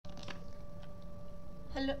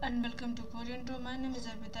Hello and welcome to Korean Pro. My name is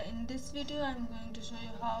Arpita. In this video, I am going to show you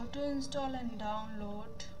how to install and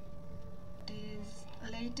download this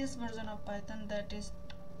latest version of Python, that is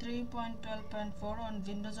 3.12.4 on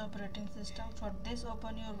Windows operating system. For this,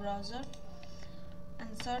 open your browser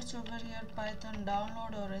and search over here Python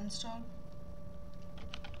download or install.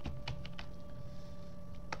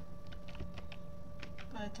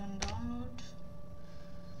 Python download.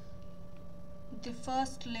 The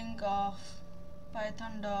first link of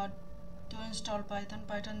to install Python,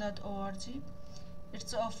 python.org.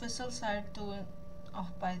 It's the official site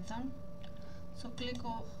of Python. So click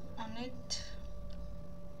on it.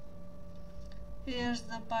 Here's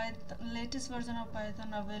the latest version of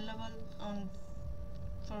Python available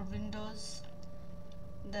for Windows,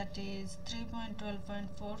 that is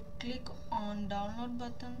 3.12.4. Click on download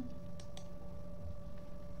button.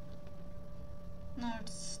 Now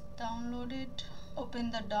it's downloaded.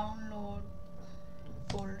 Open the download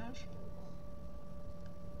folder.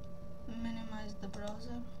 Minimize the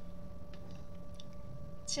browser.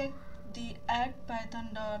 Check the add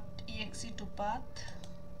python.exe to path.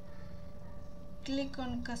 Click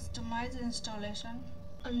on customize installation.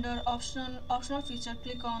 Under optional feature,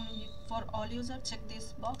 click on for all user. Check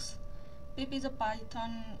this box. pip is a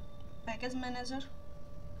Python package manager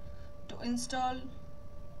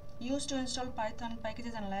used to install Python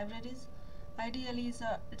packages and libraries. Ideally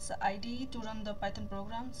it's a IDE to run the Python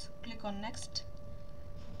programs. Click on next.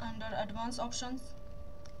 Under advanced options,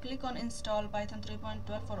 click on install Python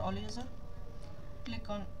 3.12 for all user. Click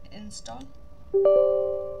on install.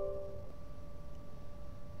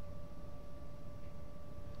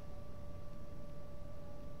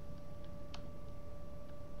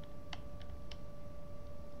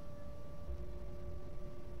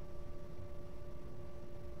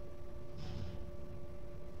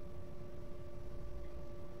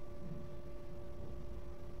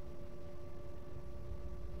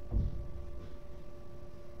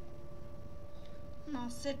 Now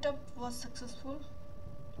setup was successful.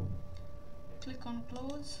 Click on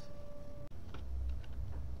close.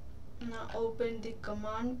 Now open the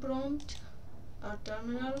command prompt or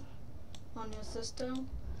terminal on your system.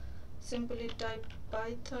 Simply type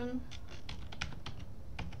Python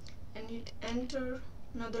and hit enter.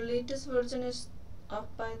 Now the latest version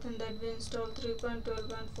of Python that we installed,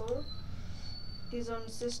 3.12.4, is on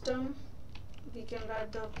system. We can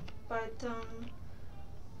write the Python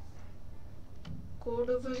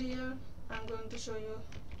code over here. I'm going to show you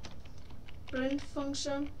print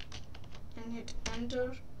function and hit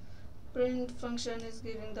enter. Print function is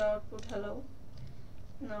giving the output hello.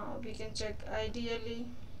 Now we can check ideally.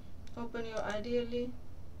 Open your ideally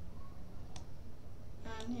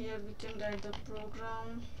and here we can write the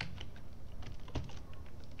program.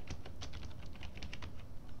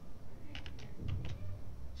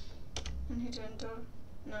 And hit enter.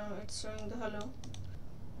 Now it's showing the hello.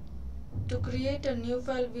 To create a new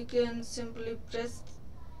file, we can simply press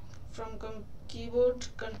from keyboard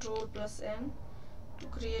Ctrl+N to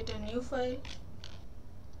create a new file.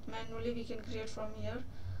 Manually we can create from here.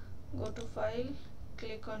 Go to file,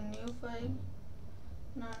 click on new file.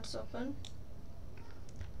 Now it's open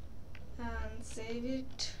and save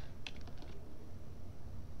it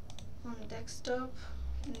on desktop.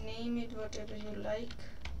 Name it whatever you like.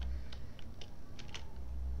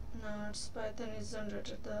 Now it's Python is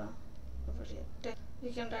generated over here.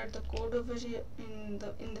 We can write the code over here in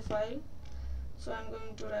the file. So I'm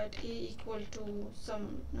going to write a equal to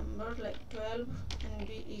some number like 12 and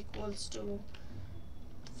b equals to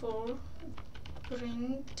 4.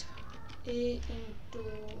 Print a into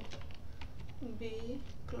b,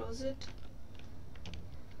 close it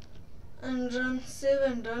and run. Save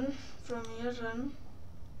and run. From here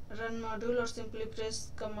run module, or simply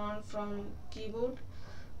press command from keyboard,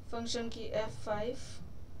 function key F5.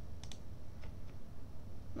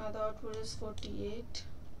 Now the output is 48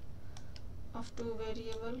 of two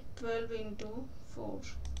variable, 12 into 4,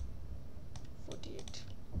 48.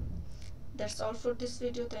 That's all for this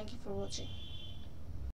video. Thank you for watching.